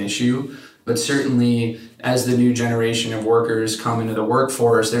of an issue. But certainly as the new generation of workers come into the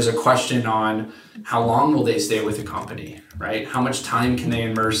workforce, there's a question on how long will they stay with the company, right? How much time can they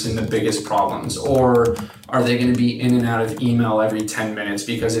immerse in the biggest problems? Or are they going to be in and out of email every 10 minutes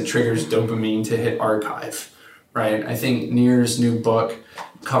because it triggers dopamine to hit archive, right? I think Nir's new book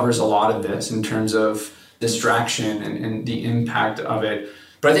covers a lot of this in terms of distraction and the impact of it.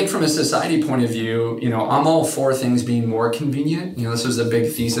 But I think from a society point of view, I'm all for things being more convenient. This was a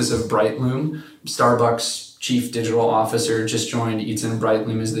big thesis of Brightloom. Starbucks chief digital officer just joined, Ethan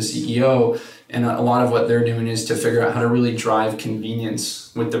Brightloom as the CEO. And a lot of what they're doing is to figure out how to really drive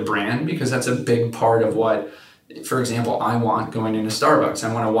convenience with the brand, because that's a big part of what, for example, I want going into Starbucks.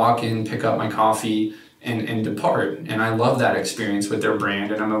 I want to walk in, pick up my coffee, and depart. And I love that experience with their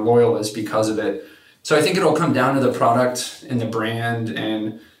brand, and I'm a loyalist because of it. So I think it'll come down to the product and the brand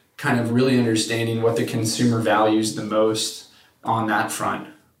and kind of really understanding what the consumer values the most on that front,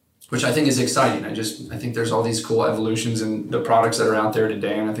 which I think is exciting. I think there's all these cool evolutions in the products that are out there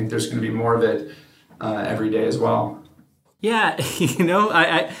today, and I think there's going to be more of it every day as well. Yeah,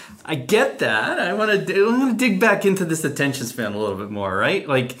 I get that. I want to dig back into this attention span a little bit more, right?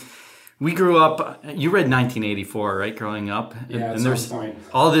 Like, we grew up, you read 1984, right, growing up? Yeah, and there's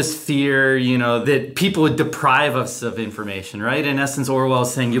all this fear, that people would deprive us of information, right? In essence,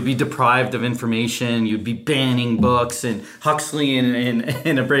 Orwell's saying you'll be deprived of information, you'd be banning books, and Huxley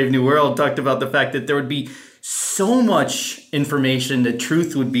in A Brave New World talked about the fact that there would be so much information that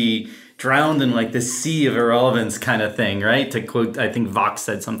truth would be drowned in like the sea of irrelevance kind of thing, right? To quote, I think Vox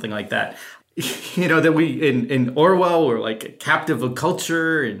said something like that. That we in Orwell we're like captive of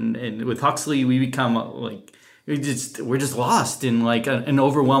culture, and with Huxley we become like we're just lost in like an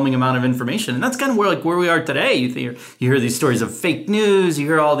overwhelming amount of information, and that's kind of where we are today. You hear these stories of fake news, you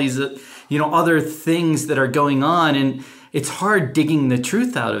hear all these other things that are going on, and it's hard digging the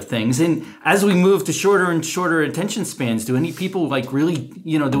truth out of things. And as we move to shorter and shorter attention spans, do any people like really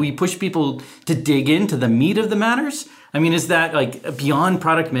do we push people to dig into the meat of the matters? I mean, is that like beyond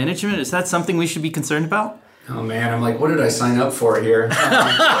product management? Is that something we should be concerned about? Oh man, I'm like, what did I sign up for here?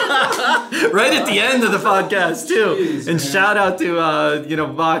 Right at the end of the podcast too. Jeez, and man. Shout out to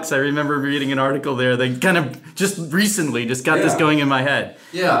Vox. I remember reading an article there that kind of just recently got this going in my head.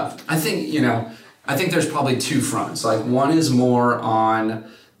 Yeah, I think there's probably two fronts. Like, one is more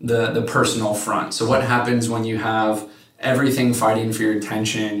on the personal front. So what happens when you have everything fighting for your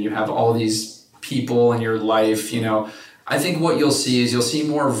attention? You have all these people in your life, I think what you'll see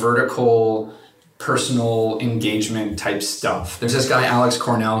more vertical, personal engagement type stuff. There's this guy, Alex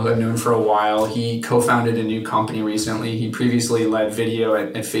Cornell, who I've known for a while. He co-founded a new company recently. He previously led video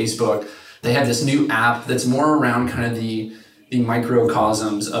at Facebook. They have this new app that's more around kind of the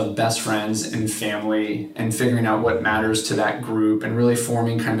microcosms of best friends and family, and figuring out what matters to that group, and really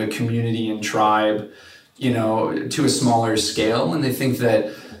forming kind of a community and tribe, to a smaller scale. And they think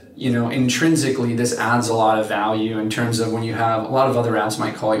that intrinsically, this adds a lot of value in terms of when you have a lot of other apps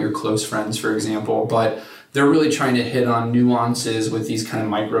might call it your close friends, for example, but they're really trying to hit on nuances with these kind of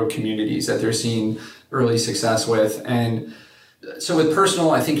micro communities that they're seeing early success with. And so with personal,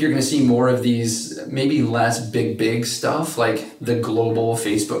 I think you're going to see more of these, maybe less big stuff like the global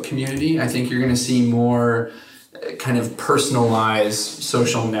Facebook community. I think you're going to see more kind of personalized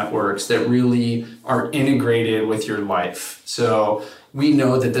social networks that really are integrated with your life. So we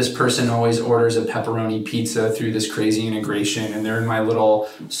know that this person always orders a pepperoni pizza through this crazy integration, and they're in my little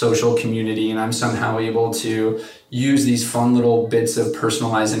social community, and I'm somehow able to use these fun little bits of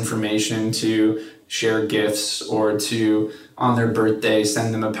personalized information to share gifts, or to, on their birthday,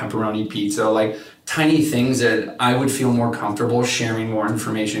 send them a pepperoni pizza. Like tiny things that I would feel more comfortable sharing more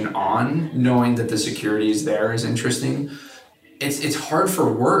information on, knowing that the security is there, is interesting. It's hard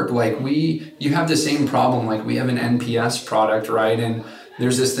for work. Like you have the same problem. Like we have an NPS product, right? And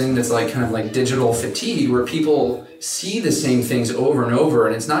there's this thing that's like kind of like digital fatigue, where people see the same things over and over.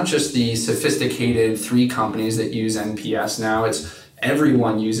 And it's not just the sophisticated 3 companies that use NPS now. It's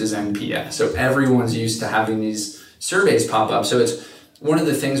everyone uses NPS. So everyone's used to having these surveys pop up. So it's one of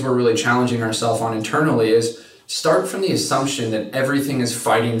the things we're really challenging ourselves on internally is start from the assumption that everything is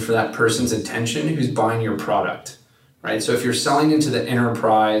fighting for that person's attention who's buying your product. Right? So if you're selling into the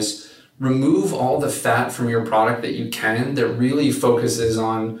enterprise, remove all the fat from your product that you can, that really focuses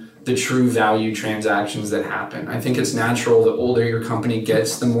on the true value transactions that happen. I think it's natural, the older your company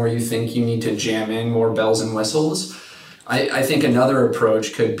gets, the more you think you need to jam in more bells and whistles. I think another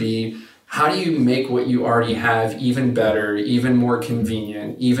approach could be, how do you make what you already have even better, even more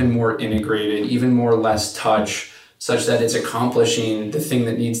convenient, even more integrated, even more less touch, such that it's accomplishing the thing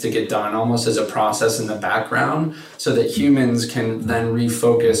that needs to get done almost as a process in the background so that humans can then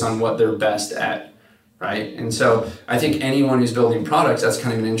refocus on what they're best at, right? And so I think anyone who's building products, that's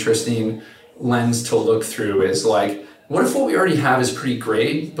kind of an interesting lens to look through, is like, what if what we already have is pretty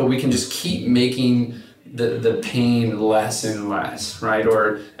great, but we can just keep making the pain less and less, right?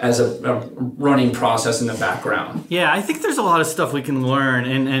 Or as a running process in the background. Yeah, I think there's a lot of stuff we can learn.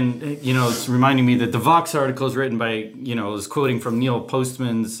 And it's reminding me that the Vox article is written by, is quoting from Neil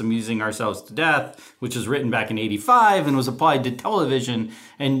Postman's Amusing Ourselves to Death, which was written back in 85 and was applied to television,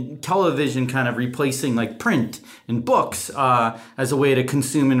 and television kind of replacing like print and books as a way to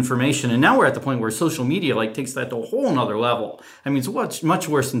consume information. And now we're at the point where social media like takes that to a whole nother level. I mean, it's much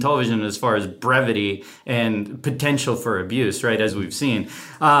worse than television as far as brevity and potential for abuse, right, as we've seen.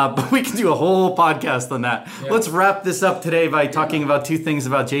 But we can do a whole podcast on that. Yeah. Let's wrap this up today by talking about two things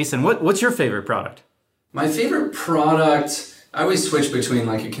about Jason. What's your favorite product? My favorite product, I always switch between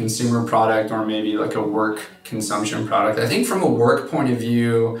like a consumer product or maybe like a work consumption product. I think from a work point of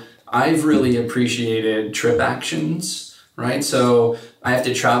view, I've really appreciated trip actions, right? So I have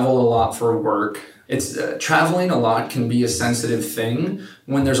to travel a lot for work. It's traveling a lot can be a sensitive thing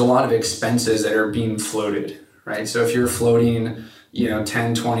when there's a lot of expenses that are being floated, right? So if you're floating,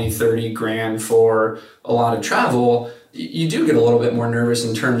 10, 20, 30 grand for a lot of travel, you do get a little bit more nervous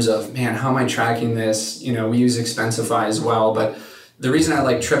in terms of, man, how am I tracking this? We use Expensify as well. But the reason I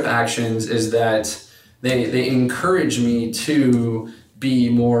like trip actions is that they encourage me to be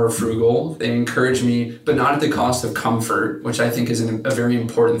more frugal. They encourage me, but not at the cost of comfort, which I think is a very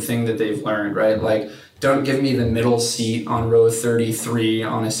important thing that they've learned, right? Like, don't give me the middle seat on row 33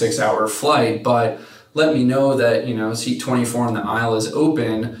 on a 6-hour flight, but let me know that, seat 24 in the aisle is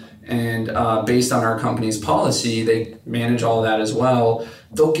open. And based on our company's policy, they manage all of that as well.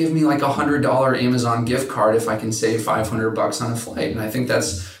 They'll give me like $100 Amazon gift card if I can save $500 on a flight. And I think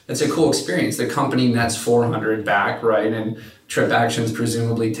that's a cool experience. The company nets $400 back, right? And Trip Actions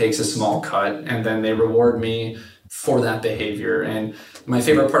presumably takes a small cut, and then they reward me for that behavior. And my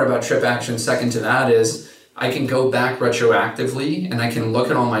favorite part about Trip Actions, second to that, is I can go back retroactively and I can look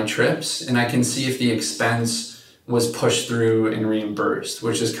at all my trips and I can see if the expense was pushed through and reimbursed,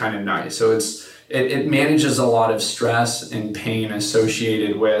 which is kind of nice. So it manages a lot of stress and pain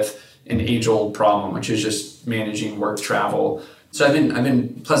associated with an age-old problem, which is just managing work travel. So I've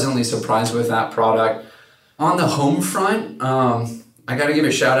been pleasantly surprised with that product. On the home front, I got to give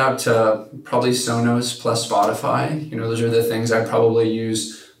a shout out to probably Sonos plus Spotify. Those are the things I probably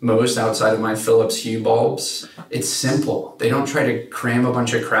use most outside of my Philips Hue bulbs. It's simple. They don't try to cram a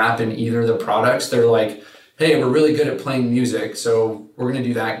bunch of crap in either of the products. They're like, hey, we're really good at playing music, so we're going to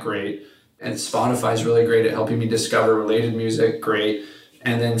do that, great. And Spotify is really great at helping me discover related music, great.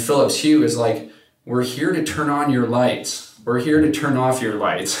 And then Philips Hue is like, we're here to turn on your lights. We're here to turn off your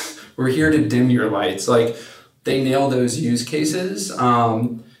lights. We're here to dim your lights. Like, they nail those use cases.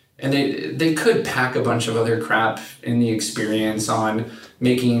 And they could pack a bunch of other crap in the experience on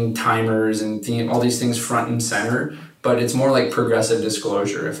making timers and all these things front and center. But it's more like progressive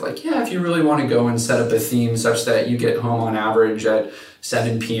disclosure. If you really want to go and set up a theme such that you get home on average at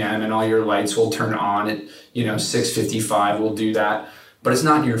 7 p.m. and all your lights will turn on at 6:55, we'll do that. But it's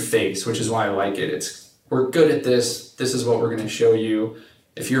not in your face, which is why I like it. We're good at this. This is what we're going to show you.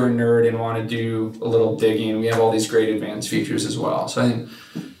 If you're a nerd and want to do a little digging, we have all these great advanced features as well. So I think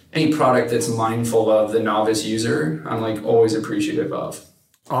any product that's mindful of the novice user, I'm always appreciative of.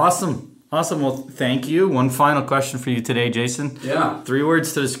 Awesome. Well, thank you. One final question for you today, Jason. Yeah. 3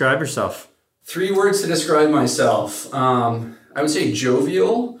 words to describe yourself. 3 words to describe myself. I would say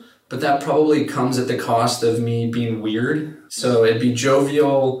jovial, but that probably comes at the cost of me being weird. So it'd be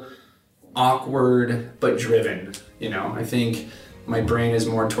jovial, awkward, but driven. I think my brain is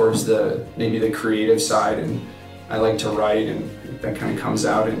more towards maybe the creative side, and I like to write, and that kind of comes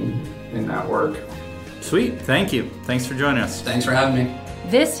out in that work. Sweet. Thank you. Thanks for joining us. Thanks for having me.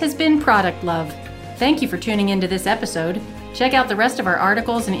 This has been Product Love. Thank you for tuning into this episode. Check out the rest of our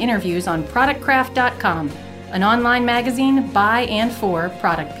articles and interviews on productcraft.com, an online magazine by and for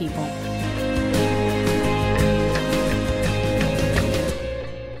product people.